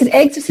 unfortunately, because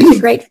eggs are such a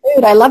great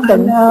food. I love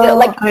them.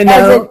 I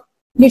know.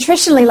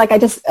 Nutritionally, I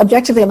just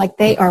objectively, I'm like,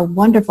 they are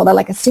wonderful. They're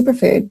like a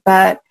superfood.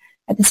 But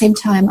at the same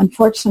time,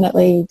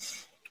 unfortunately,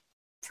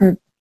 for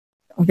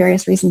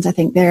various reasons, I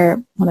think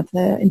they're one of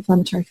the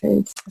inflammatory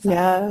foods.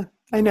 Yeah,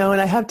 I know.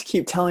 And I have to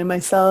keep telling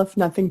myself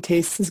nothing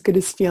tastes as good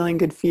as feeling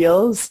good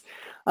feels.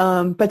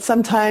 But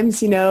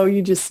sometimes,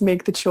 you just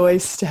make the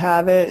choice to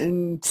have it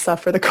and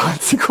suffer the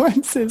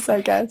consequences,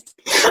 I guess.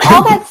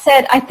 All that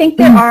said, I think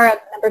there are a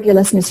number of your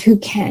listeners who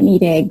can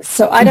eat eggs.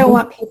 So I don't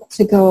want people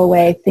to go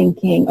away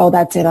thinking, oh,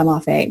 that's it, I'm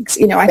off eggs.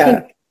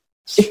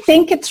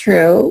 Think it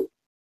through.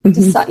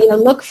 Decide,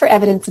 look for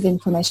evidence of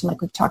inflammation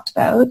like we've talked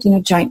about,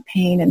 joint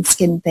pain and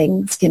skin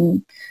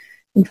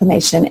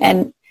inflammation.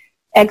 And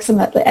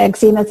eczema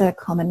is a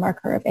common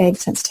marker of egg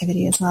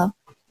sensitivity as well.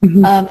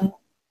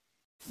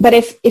 But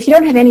if you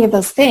don't have any of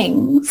those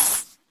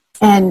things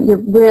and you're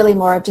really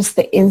more of just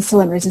the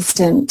insulin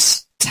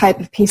resistant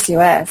type of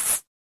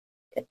PCOS,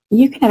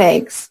 you can have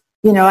eggs.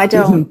 I'd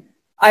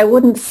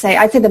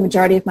say the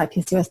majority of my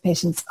PCOS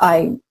patients,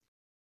 I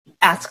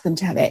ask them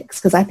to have eggs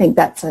because I think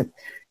that's a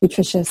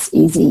nutritious,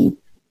 easy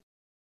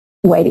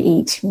way to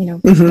eat,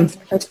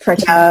 it's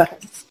protein.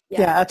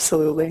 Yeah,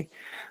 absolutely.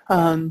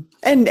 And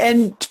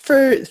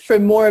for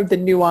more of the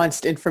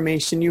nuanced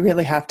information, you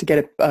really have to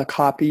get a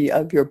copy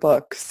of your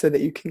book so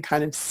that you can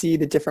kind of see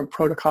the different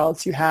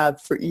protocols you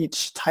have for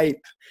each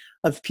type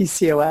of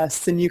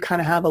PCOS. And you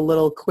kind of have a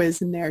little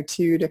quiz in there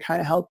too to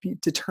kind of help you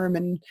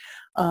determine,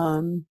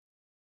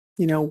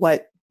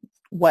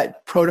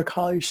 what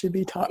protocol you should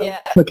be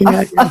looking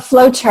at. A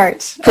flow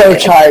chart. Flow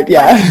chart,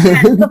 yeah.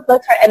 The flow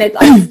chart. And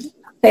I'll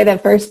say the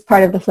first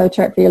part of the flow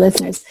chart for your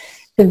listeners.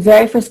 The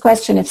very first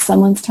question, if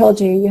someone's told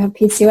you have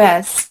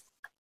PCOS,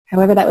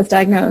 however that was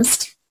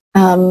diagnosed,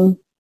 find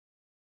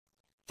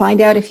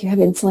out if you have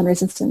insulin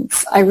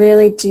resistance. I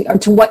really do, or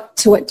to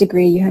what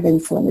degree you have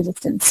insulin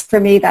resistance. For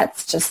me,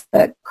 that's just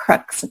the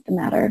crux of the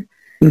matter.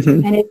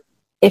 And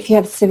if you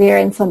have severe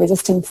insulin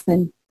resistance,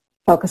 then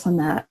focus on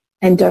that.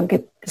 And don't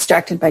get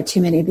distracted by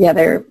too many of the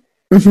other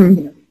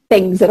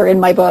things that are in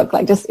my book.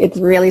 It's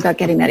really about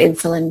getting that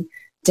insulin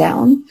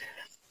down.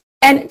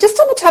 And just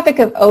on the topic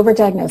of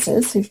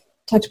overdiagnosis, we've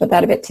talked about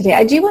that a bit today.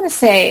 I do want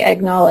to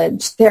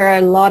acknowledge there are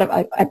a lot of,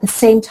 at the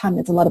same time,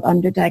 there's a lot of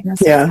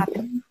underdiagnosis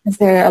happening. Because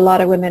there are a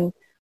lot of women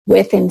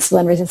with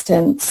insulin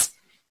resistance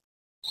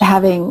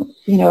having,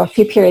 a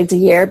few periods a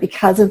year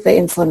because of the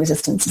insulin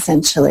resistance,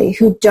 essentially,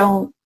 who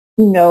don't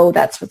know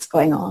that's what's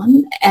going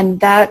on. And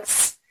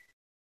that's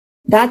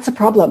a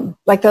problem.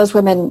 Those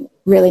women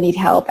really need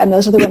help. And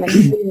those are the women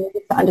who need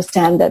to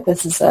understand that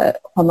this is a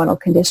hormonal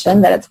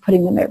condition, that it's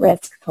putting them at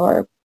risk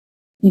for,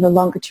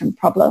 longer term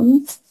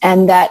problems.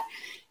 And that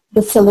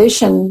the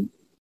solution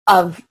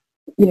of,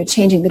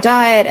 changing the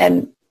diet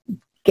and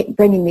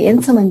bringing the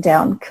insulin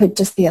down could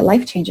just be a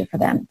life changer for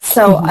them.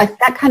 So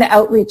that kind of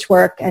outreach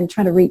work and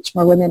trying to reach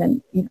more women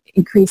and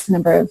increase the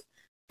number of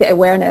the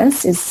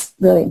awareness is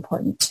really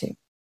important too.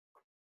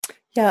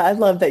 Yeah, I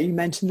love that you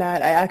mentioned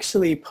that. I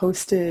actually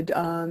posted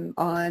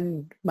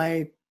on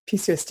my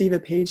PCOS Diva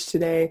page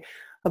today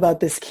about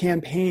this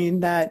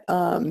campaign that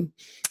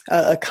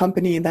a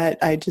company that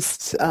I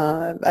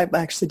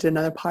actually did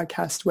another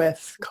podcast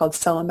with called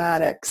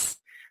Cellamatics.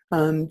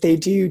 They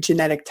do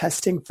genetic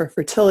testing for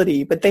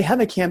fertility, but they have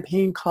a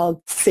campaign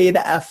called Say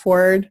the F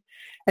Word.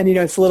 And,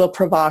 it's a little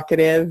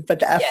provocative, but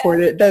the F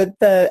word,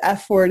 the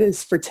F word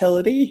is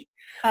fertility.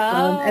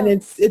 And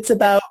it's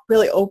about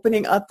really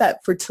opening up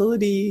that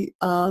fertility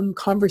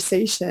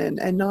conversation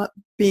and not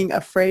being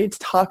afraid to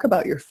talk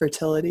about your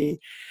fertility.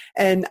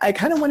 And I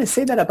kind of want to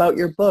say that about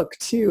your book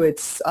too.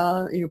 It's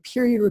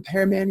Period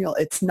Repair Manual.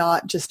 It's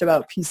not just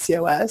about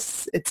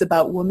PCOS. It's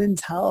about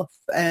women's health.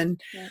 And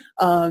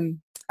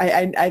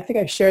I think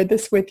I shared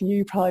this with you.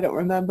 You probably don't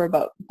remember,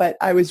 but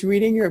I was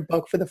reading your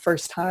book for the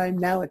first time.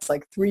 Now it's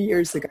 3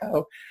 years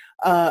ago.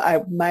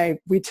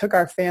 We took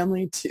our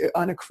family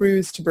on a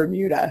cruise to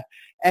Bermuda.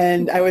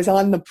 And I was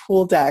on the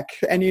pool deck,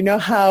 and you know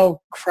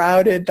how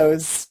crowded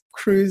those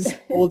cruise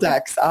pool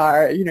decks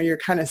are. You're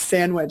kind of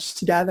sandwiched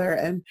together.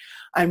 And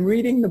I'm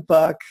reading the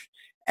book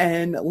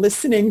and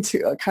listening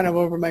to kind of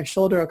over my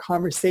shoulder a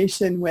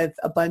conversation with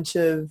a bunch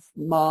of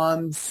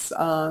moms,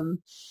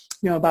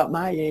 about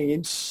my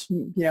age,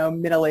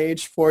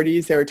 middle-aged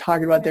 40s. They were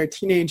talking about their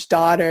teenage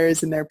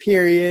daughters and their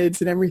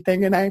periods and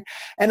everything. And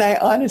I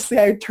honestly,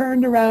 I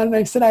turned around and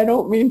I said, I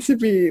don't mean to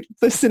be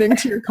listening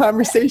to your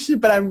conversation,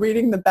 but I'm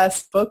reading the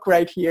best book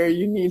right here.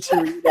 You need to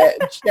read it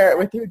and share it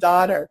with your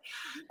daughter.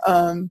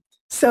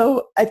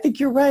 So I think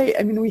you're right.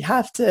 I mean, we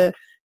have to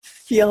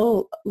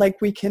feel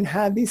like we can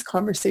have these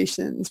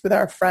conversations with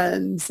our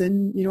friends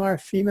and, our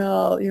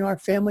female, our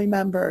family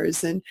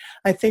members. And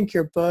I think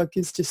your book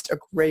is just a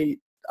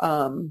great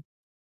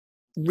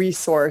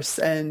resource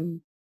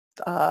and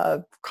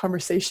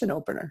conversation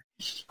opener.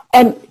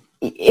 And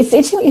it's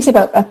interesting what you say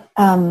about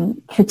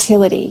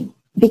fertility,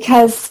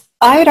 because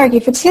I would argue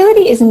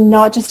fertility is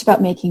not just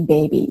about making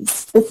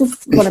babies. This is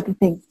one of the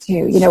things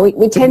too.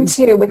 We tend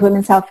to, with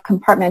women's health,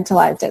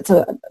 compartmentalize it.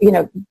 So,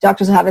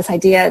 doctors will have this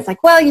idea. It's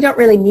like, well, you don't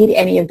really need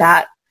any of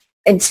that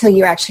until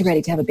you're actually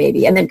ready to have a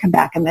baby, and then come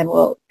back and then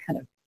we'll kind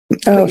of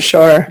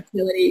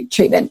fertility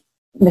treatment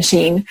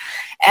machine.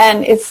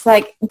 And it's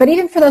like, but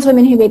even for those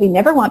women who maybe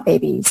never want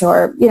babies,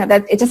 or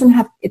that it doesn't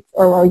have,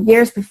 or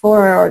years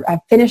before, or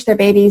have finished their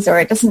babies, or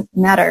it doesn't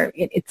matter.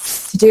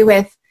 It's to do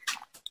with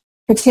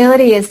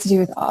Fertility is to do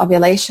with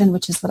ovulation,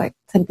 which is what I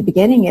said at the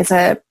beginning, is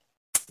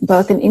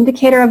both an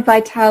indicator of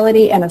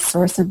vitality and a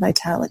source of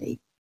vitality.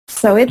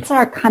 So it's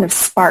our kind of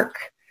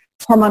spark,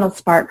 hormonal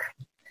spark.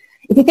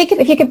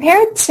 If you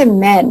compare it to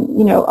men,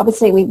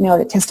 obviously we know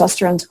that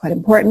testosterone is quite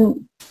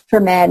important for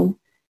men.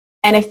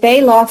 And if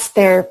they lost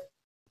their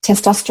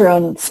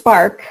testosterone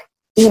spark,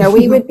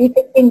 we would be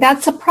thinking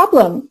that's a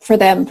problem for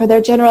them, for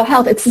their general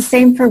health. It's the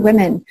same for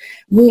women.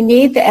 We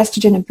need the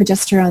estrogen and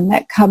progesterone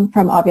that come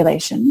from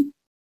ovulation.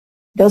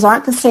 Those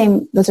aren't the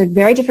same. Those are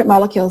very different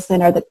molecules than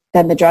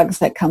the drugs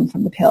that come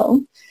from the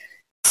pill.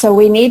 So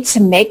we need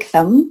to make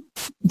them,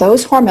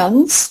 those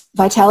hormones,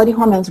 vitality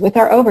hormones, with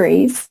our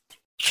ovaries,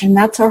 and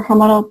that's our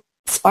hormonal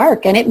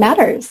spark, and it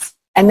matters.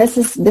 And this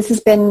has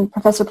been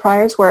Professor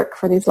Pryor's work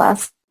for these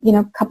last,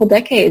 couple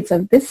decades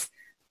of this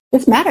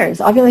matters.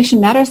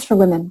 Ovulation matters for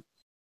women,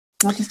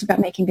 not just about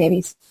making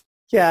babies.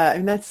 Yeah,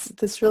 and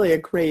that's really a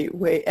great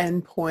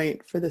end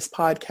point for this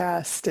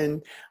podcast.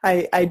 And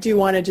I do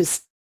want to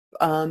just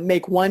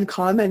make one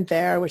comment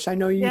there, which I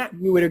know you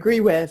would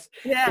agree with.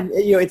 Yeah. And,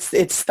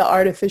 it's the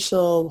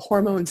artificial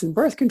hormones in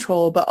birth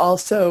control, but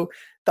also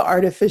the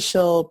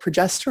artificial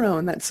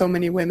progesterone that so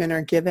many women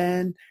are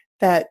given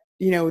that,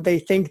 they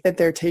think that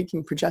they're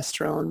taking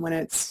progesterone when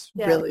it's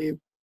really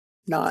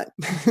not.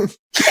 Yeah.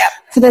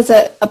 So there's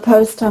a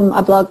post on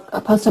my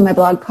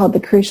blog called The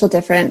Crucial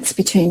Difference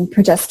Between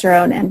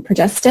Progesterone and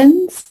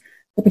Progestins,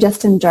 the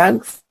progestin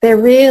drugs. They're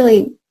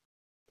really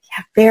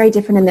very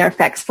different in their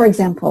effects. For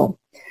example,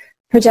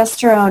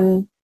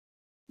 progesterone,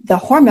 the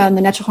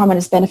natural hormone,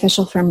 is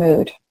beneficial for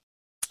mood.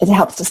 It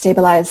helps to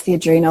stabilize the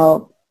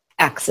adrenal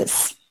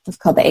axis. It's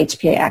called the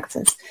HPA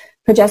axis.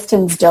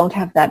 Progestins don't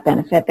have that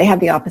benefit. They have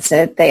the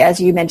opposite. They, as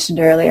you mentioned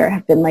earlier,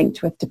 have been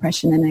linked with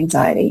depression and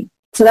anxiety.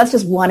 So that's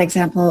just one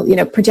example.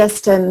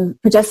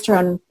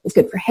 Progesterone is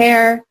good for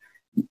hair.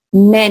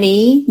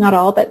 Many, not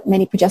all, but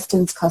many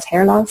progestins cause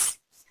hair loss.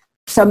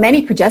 So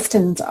many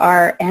progestins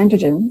are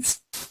androgens.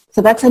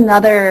 So that's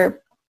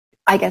another,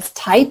 I guess,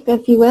 type,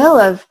 if you will,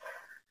 of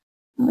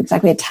not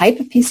exactly a type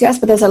of PCOS,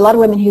 but there's a lot of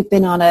women who've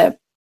been on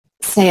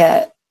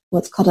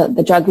what's called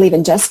the drug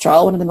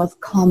levonorgestrel, one of the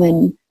most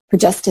common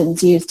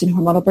progestins used in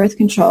hormonal birth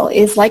control,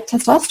 is like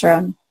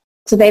testosterone.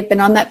 So they've been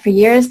on that for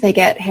years. They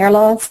get hair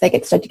loss. They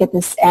start to get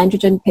this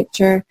androgen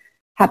picture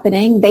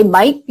happening. They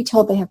might be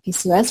told they have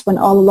PCOS when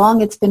all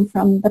along it's been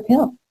from the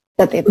pill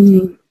that they've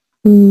taken.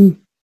 Mm-hmm.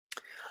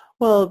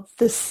 Well,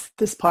 this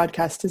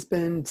podcast has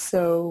been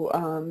so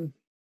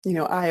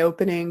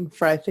eye-opening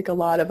for, I think, a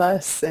lot of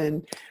us.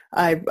 And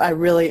I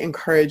really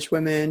encourage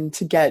women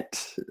to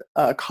get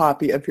a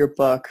copy of your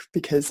book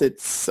because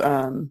it's,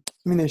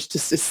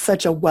 it's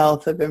such a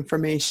wealth of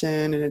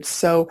information and it's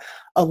so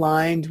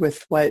aligned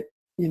with what,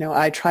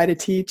 I try to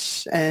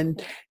teach. And,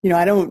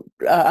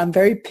 I'm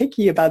very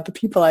picky about the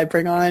people I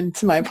bring on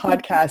to my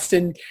podcast,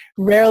 and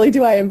rarely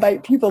do I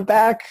invite people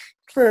back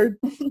for,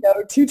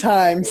 2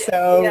 times.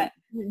 So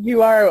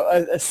you are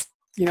a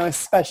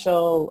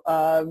special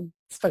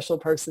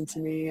person to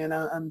me. And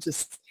I'm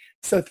just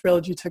so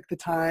thrilled you took the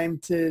time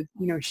to,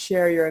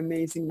 share your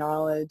amazing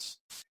knowledge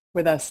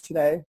with us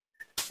today.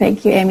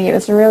 Thank you, Amy. It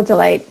was a real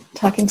delight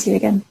talking to you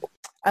again.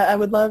 I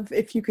would love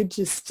if you could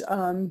just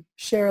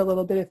share a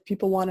little bit, if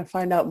people want to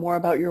find out more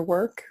about your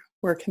work,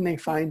 where can they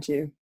find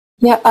you?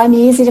 Yeah, I'm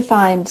easy to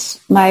find.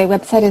 My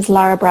website is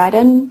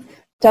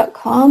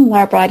larabryden.com,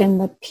 Lara Bryden,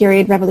 the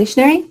period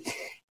revolutionary.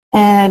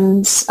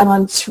 And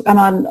I'm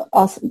on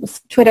also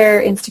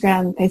Twitter,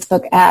 Instagram,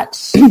 Facebook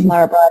at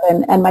Lara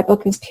Bryden. And my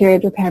book is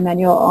Period Repair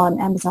Manual on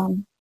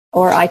Amazon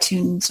or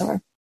iTunes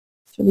or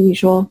the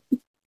usual.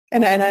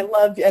 And I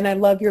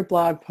love your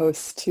blog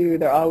posts too.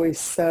 They're always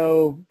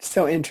so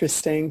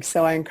interesting.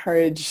 So I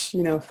encourage,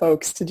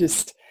 folks to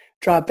just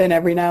drop in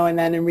every now and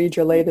then and read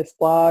your latest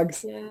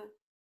blogs. Yeah.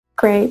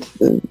 Great.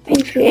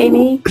 Thank you,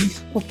 Amy.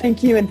 Well,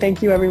 thank you. And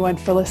thank you everyone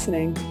for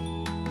listening.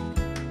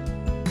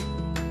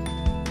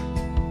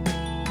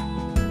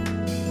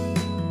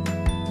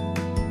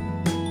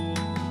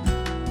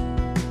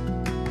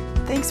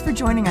 Thanks for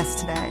joining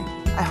us today.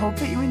 I hope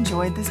that you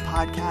enjoyed this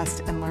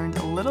podcast and learned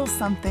a little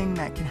something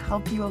that can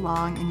help you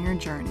along in your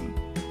journey.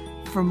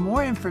 For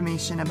more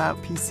information about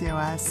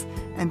PCOS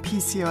and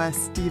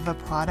PCOS Diva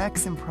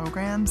products and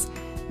programs,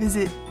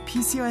 visit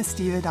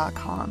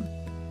PCOSdiva.com.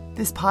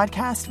 This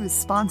podcast was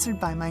sponsored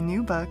by my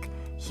new book,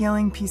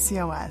 Healing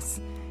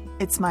PCOS.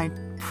 It's my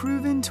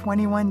proven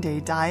 21-day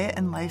diet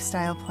and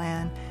lifestyle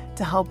plan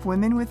to help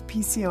women with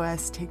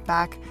PCOS take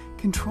back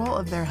control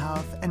of their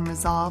health and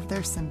resolve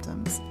their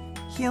symptoms.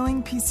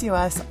 Healing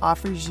PCOS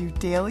offers you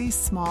daily,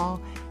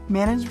 small,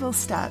 manageable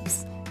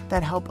steps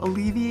that help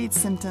alleviate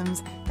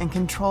symptoms and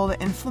control the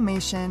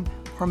inflammation,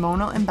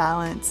 hormonal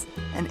imbalance,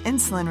 and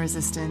insulin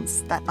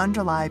resistance that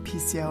underlie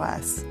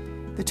PCOS.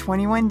 The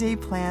 21-day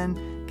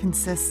plan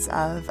consists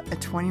of a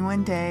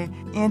 21-day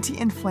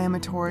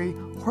anti-inflammatory,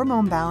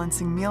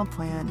 hormone-balancing meal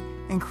plan,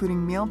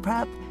 including meal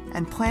prep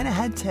and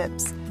plan-ahead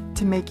tips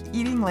to make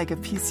eating like a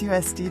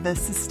PCOS diva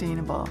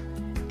sustainable,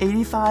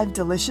 85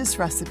 delicious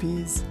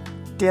recipes,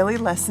 daily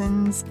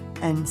lessons,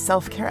 and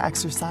self-care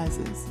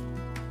exercises,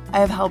 I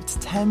have helped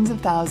tens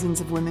of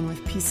thousands of women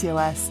with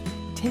PCOS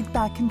take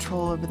back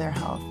control over their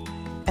health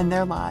and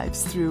their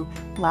lives through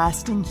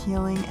lasting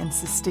healing and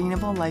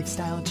sustainable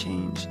lifestyle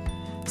change.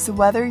 So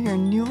whether you're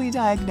newly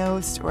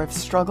diagnosed or have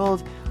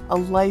struggled a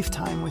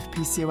lifetime with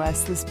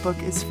PCOS, this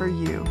book is for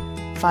you.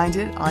 Find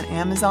it on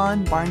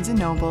Amazon, Barnes &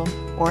 Noble,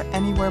 or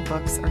anywhere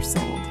books are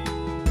sold.